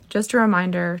just a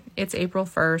reminder, it's April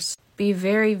 1st. Be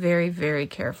very, very, very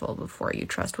careful before you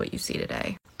trust what you see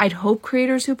today. I'd hope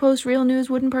creators who post real news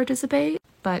wouldn't participate,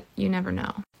 but you never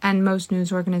know. And most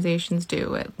news organizations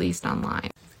do, at least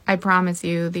online. I promise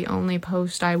you, the only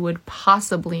post I would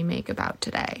possibly make about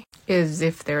today is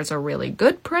if there's a really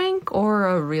good prank or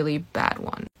a really bad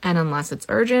one. And unless it's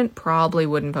urgent, probably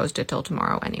wouldn't post it till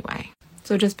tomorrow anyway.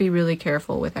 So just be really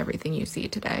careful with everything you see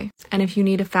today. And if you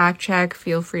need a fact check,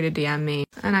 feel free to DM me,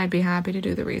 and I'd be happy to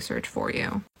do the research for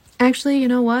you. Actually, you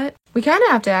know what? We kind of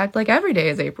have to act like every day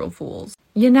is April Fool's.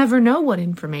 You never know what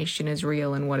information is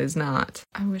real and what is not.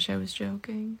 I wish I was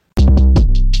joking.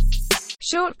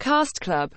 Shortcast Club.